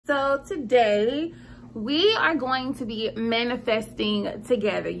So today we are going to be manifesting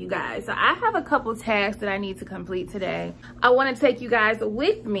together, you guys. So I have a couple tasks that I need to complete today. I want to take you guys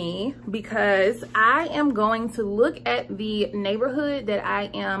with me because I am going to look at the neighborhood that I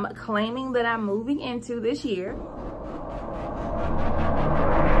am claiming that I'm moving into this year.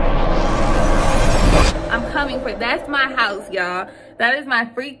 I'm coming for, that's my house, y'all. That is my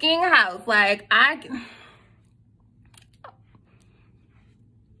freaking house. Like,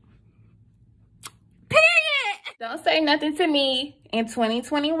 don't say nothing to me in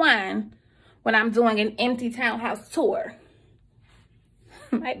 2021 when I'm doing an empty townhouse tour.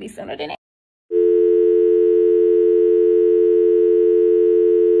 Might be sooner than that.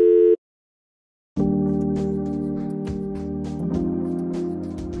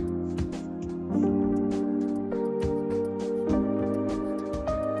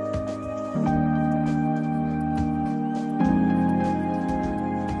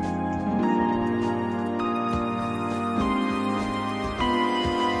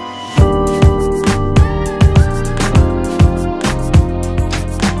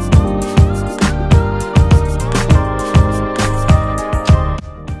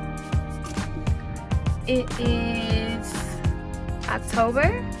 It is October,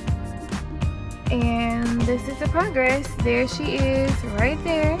 and this is the progress. There she is, right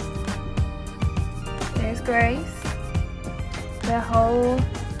there. There's Grace. The whole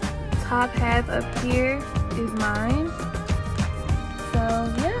top half up here is mine.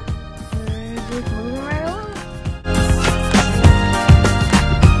 So yeah, we're just moving right along.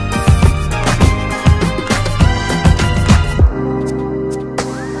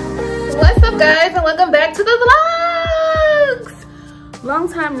 What's up, guys, and welcome back to the vlogs.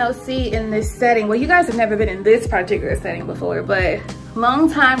 Long time no see in this setting. Well, you guys have never been in this particular setting before, but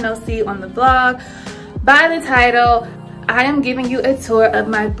long time no see on the vlog. By the title, I am giving you a tour of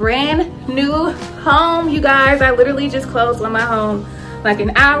my brand new home, you guys. I literally just closed on my home like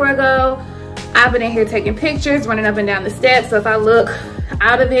an hour ago. I've been in here taking pictures, running up and down the steps, so if I look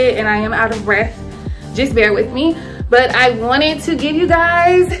out of it and I am out of breath, just bear with me. But I wanted to give you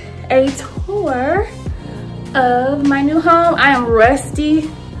guys a tour of my new home. I am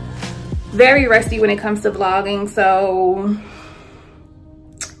rusty, very rusty when it comes to vlogging, so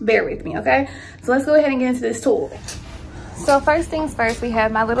bear with me, okay? So let's go ahead and get into this tour. So first things first, we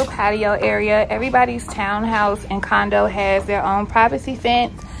have my little patio area. Everybody's townhouse and condo has their own privacy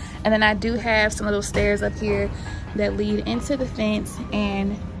fence, and then I do have some little stairs up here that lead into the fence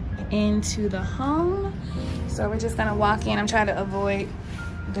and into the home. So we're just gonna walk in. I'm trying to avoid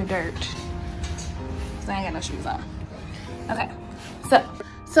the dirt, so I ain't got no shoes on. Okay,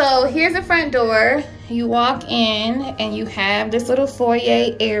 so here's the front door. You walk in and you have this little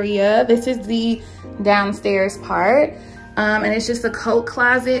foyer area. This is the downstairs part, and it's just a coat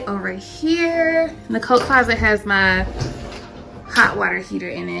closet over here. And the coat closet has my hot water heater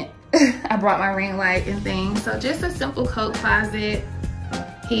in it. I brought my ring light and things. So just a simple coat closet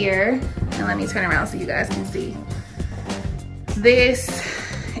here. And let me turn around so you guys can see. This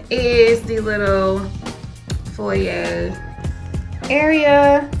is the little foyer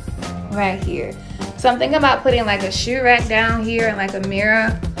area right here. So I'm thinking about putting like a shoe rack down here and like a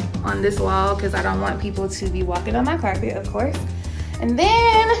mirror on this wall because I don't want people to be walking on my carpet, of course. And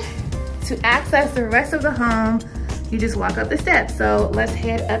then to access the rest of the home, you just walk up the steps. So let's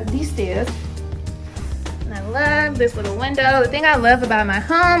head up these stairs. And I love this little window. The thing I love about my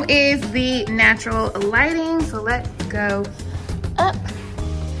home is the natural lighting. So let's go up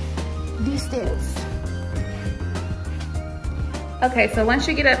these steps. Okay, so once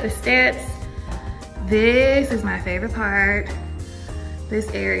you get up the steps, this is my favorite part. This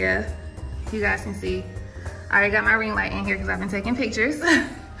area, you guys can see, I already got my ring light in here because I've been taking pictures.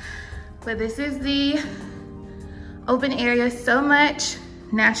 But this is the open area. So much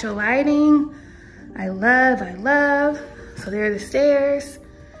natural lighting. I love. So there are the stairs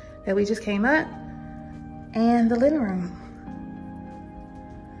that we just came up and the living room.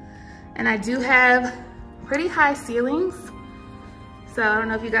 And I do have pretty high ceilings. So I don't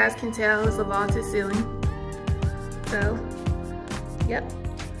know if you guys can tell, it's a vaulted ceiling. So, yep.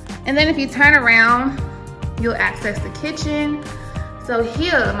 And then if you turn around, you'll access the kitchen. So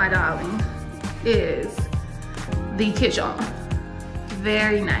here, my darling, is the kitchen.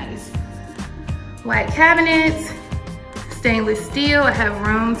 Very nice. White cabinets, stainless steel. I have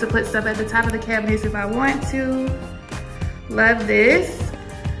room to put stuff at the top of the cabinets if I want to. Love this.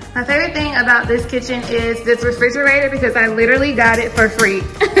 My favorite thing about this kitchen is this refrigerator because I literally got it for free.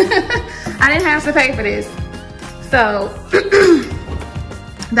 I didn't have to pay for this. So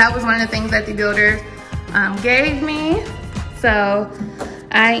that was one of the things that the builder gave me. So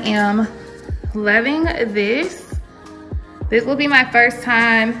I am loving this. This will be my first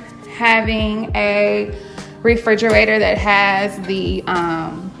time having a refrigerator that has the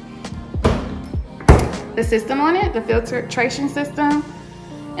system on it, the filtration system.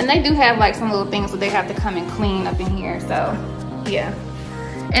 And they do have like some little things that they have to come and clean up in here, so yeah.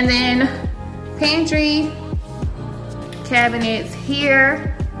 And then pantry, cabinets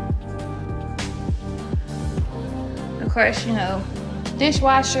here. Of course, you know,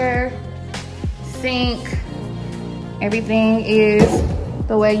 dishwasher, sink, everything is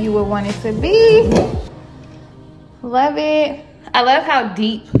the way you would want it to be. Love it. I love how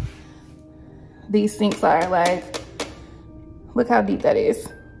deep these sinks are. Like, look how deep that is.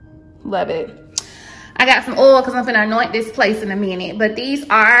 Love it. I got some oil because I'm gonna anoint this place in a minute, but these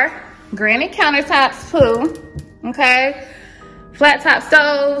are granite countertops too, okay? Flat top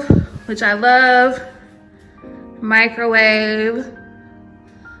stove, which I love. Microwave,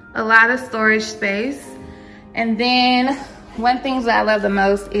 a lot of storage space. And then one thing that I love the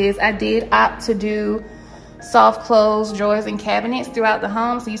most is I did opt to do soft close drawers and cabinets throughout the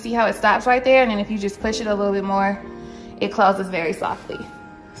home. So you see how it stops right there, and then if you just push it a little bit more, it closes very softly.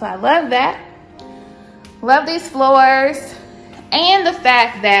 So I love that. Love these floors, and the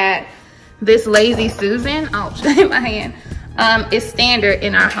fact that this Lazy Susan, oh, in my hand, is standard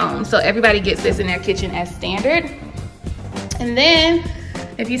in our home. So everybody gets this in their kitchen as standard. And then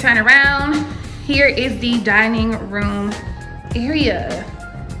if you turn around, here is the dining room area.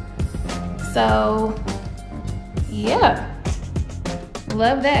 So yeah,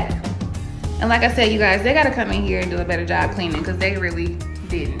 love that. And like I said, you guys, they gotta come in here and do a better job cleaning because they really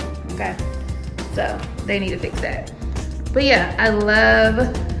didn't, okay? So they need to fix that. But yeah, I love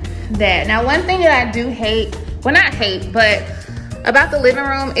that. Now, one thing that I do hate, well, not hate, but about the living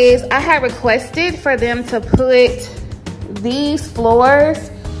room is I had requested for them to put these floors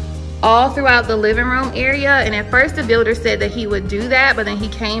all throughout the living room area. And at first the builder said that he would do that, but then he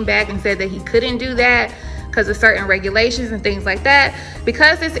came back and said that he couldn't do that because of certain regulations and things like that.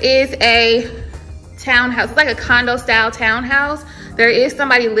 Because this is a townhouse, it's like a condo style townhouse, there is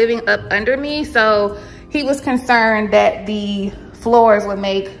somebody living up under me, so he was concerned that the floors would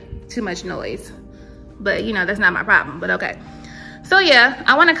make too much noise. But you know, that's not my problem, but okay. So yeah,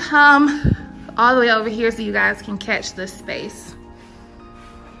 I wanna come all the way over here so you guys can catch the space.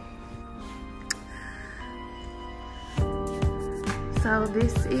 So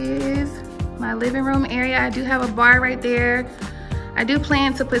this is my living room area. I do have a bar right there. I do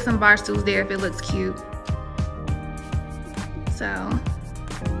plan to put some bar stools there if it looks cute. So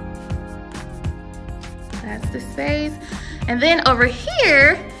that's the space. And then over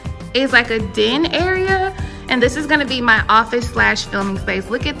here is like a den area. And this is gonna be my office slash filming space.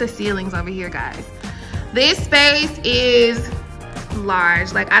 Look at the ceilings over here, guys. This space is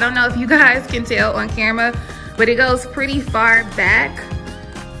large. Like, I don't know if you guys can tell on camera, but it goes pretty far back.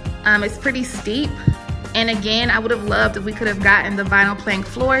 It's pretty steep. And again, I would have loved if we could have gotten the vinyl plank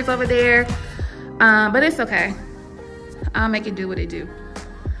floors over there, but it's okay. I'll make it do what it do.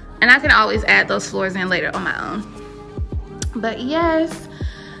 And I can always add those floors in later on my own. But yes,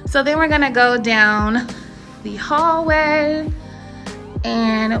 so then we're gonna go down the hallway,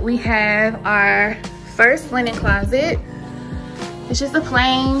 and we have our first linen closet. It's just a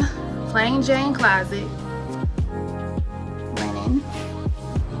plain Jane closet. Linen.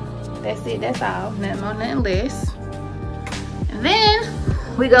 That's it, that's all. Nothing more, nothing less. And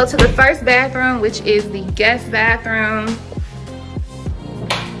then we go to the first bathroom, which is the guest bathroom.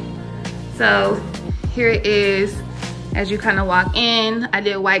 So here it is as you kind of walk in. I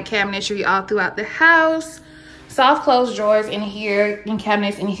did white cabinetry all throughout the house. Soft close drawers in here and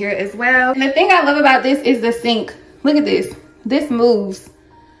cabinets in here as well. And the thing I love about this is the sink. Look at this. This moves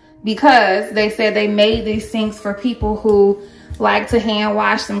because they said they made these sinks for people who like to hand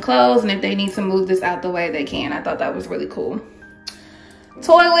wash some clothes, and if they need to move this out the way, they can. I thought that was really cool.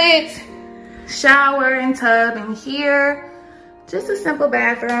 Toilet, shower and tub in here. Just a simple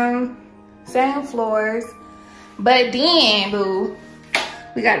bathroom, same floors. But then, boo,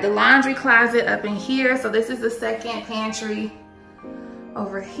 we got the laundry closet up in here. So this is the second pantry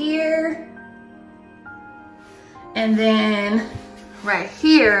over here. And then right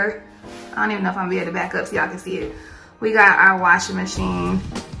here, I don't even know if I'm gonna be able to back up so y'all can see it. We got our washing machine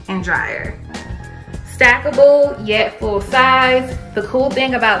and dryer. Stackable, yet full size. The cool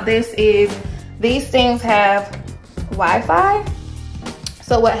thing about this is these things have Wi-Fi.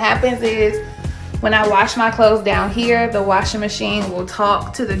 So what happens is when I wash my clothes down here, the washing machine will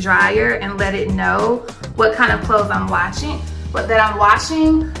talk to the dryer and let it know what kind of clothes I'm washing,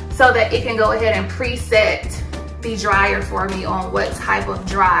 so that it can go ahead and preset the dryer for me on what type of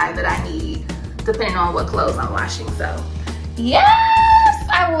dry that I need, depending on what clothes I'm washing. So yes,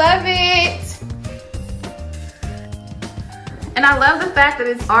 I love it. And I love the fact that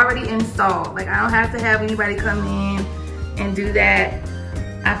it's already installed. Like, I don't have to have anybody come in and do that.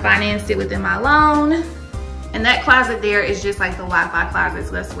 I financed it within my loan. And that closet there is just like the Wi-Fi closet.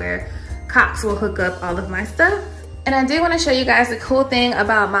 So that's where Cox will hook up all of my stuff. And I did want to show you guys the cool thing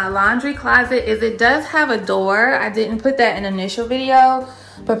about my laundry closet is it does have a door. I didn't put that in the initial video,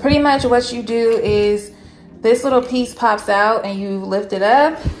 but pretty much what you do is this little piece pops out and you lift it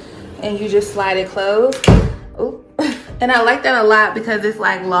up and you just slide it closed. Ooh. And I like that a lot because it's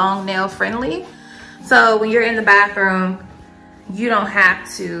like long nail friendly. So when you're in the bathroom, you don't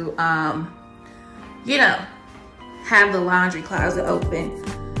have to, you know, have the laundry closet open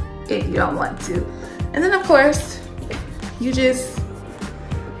if you don't want to. And then of course, you just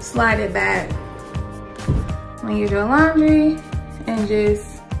slide it back when you do laundry and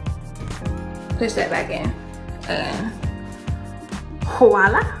just push that back in and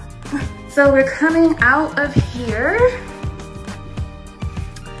voila. So we're coming out of here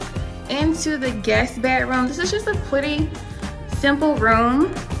into the guest bedroom. This is just a pretty simple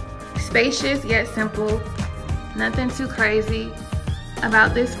room, spacious yet simple. Nothing too crazy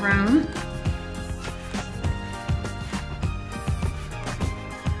about this room.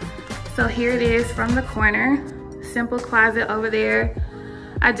 So here it is from the corner. Simple closet over there.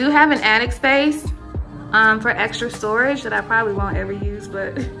 I do have an attic space for extra storage that I probably won't ever use,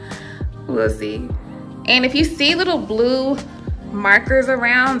 but we'll see. And if you see little blue markers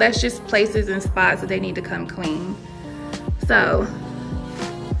around, that's just places and spots that they need to come clean. So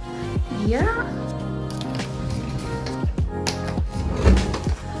yeah,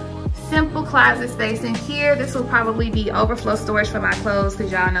 simple closet space in here. This will probably be overflow storage for my clothes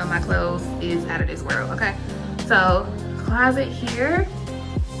because y'all know my clothes is out of this world. Okay, so closet here.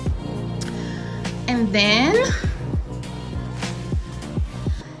 And then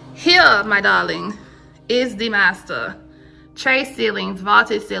here, my darling, is the master. Tray ceilings,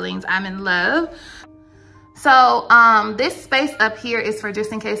 vaulted ceilings, I'm in love. So this space up here is for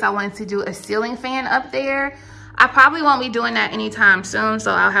just in case I wanted to do a ceiling fan up there. I probably won't be doing that anytime soon,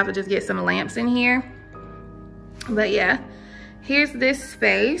 so I'll have to just get some lamps in here. But yeah, here's this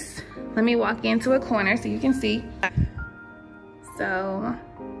space. Let me walk into a corner so you can see. So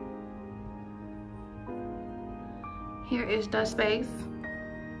here is the space.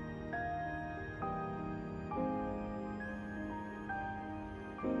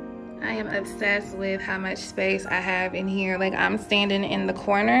 I am obsessed with how much space I have in here. Like, I'm standing in the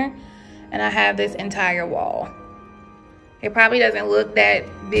corner and I have this entire wall. It probably doesn't look that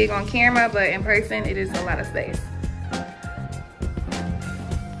big on camera, but in person it is a lot of space.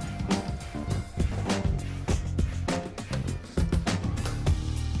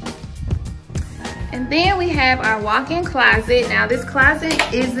 And then we have our walk-in closet. Now this closet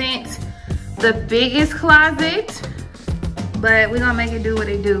isn't the biggest closet, but we're gonna make it do what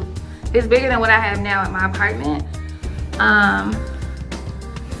it do. It's bigger than what I have now at my apartment.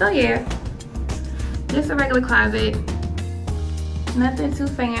 So yeah, just a regular closet, nothing too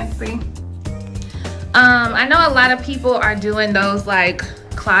fancy. I know a lot of people are doing those like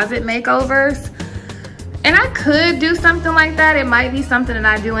closet makeovers, and I could do something like that. It might be something that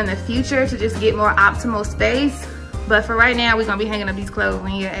I do in the future to just get more optimal space. But for right now, we're gonna be hanging up these clothes in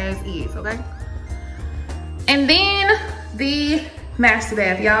here as is, okay? And then the master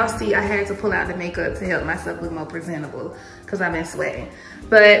bath. Y'all see I had to pull out the makeup to help myself look more presentable because I've been sweating.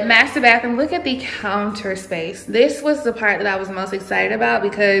 But master bathroom, look at the counter space. This was the part that I was most excited about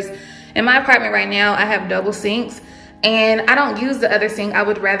because in my apartment right now, I have double sinks and I don't use the other sink. I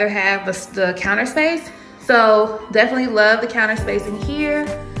would rather have the counter space. So definitely love the counter space in here.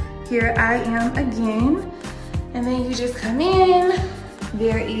 Here I am again. And then you just come in.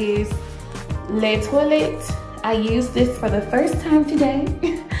 There is le toilette. I used this for the first time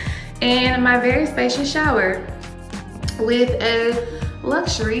today. And my very spacious shower with a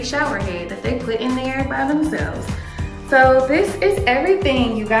luxury shower head that they put in there by themselves. So this is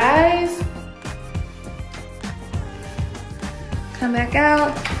everything, you guys. Come back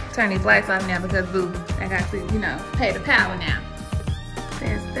out. Turn these lights off now because boo, I got to, you know, pay the power now.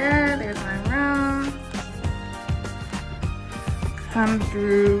 There's that, there's my room. Come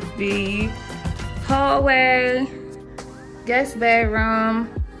through the hallway, guest bedroom,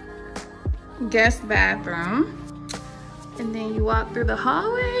 guest bathroom, and then you walk through the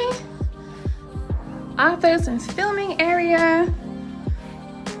hallway, office and filming area,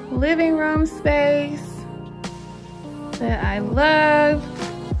 living room space that I love,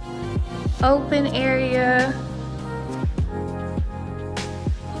 open area,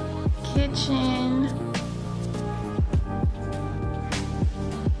 kitchen.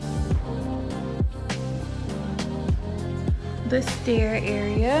 The stair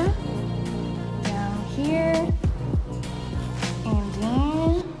area down here. And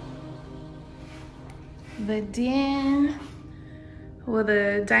then the den with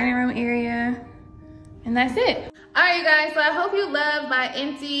the dining room area. And that's it. All right, you guys, so I hope you love my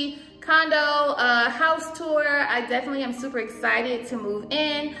empty condo house tour. I definitely am super excited to move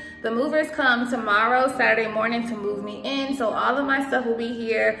in. The movers come tomorrow, Saturday morning, to move me in. So all of my stuff will be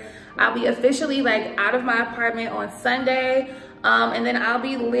here. I'll be officially like out of my apartment on Sunday. And then I'll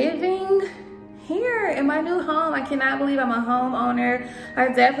be living here in my new home. I cannot believe I'm a homeowner. I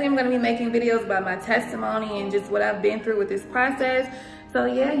definitely am gonna be making videos about my testimony and just what I've been through with this process. So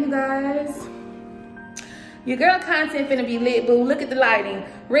yeah, you guys. Your girl content finna be lit, boo. Look at the lighting.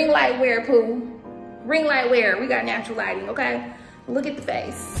 Ring light wear, poo. Ring light wear. We got natural lighting, okay? Look at the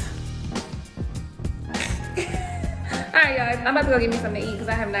face. All right, guys. I'm about to go get me something to eat because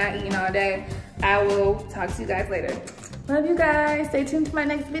I have not eaten all day. I will talk to you guys later. Love you guys. Stay tuned to my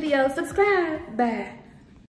next video. Subscribe. Bye.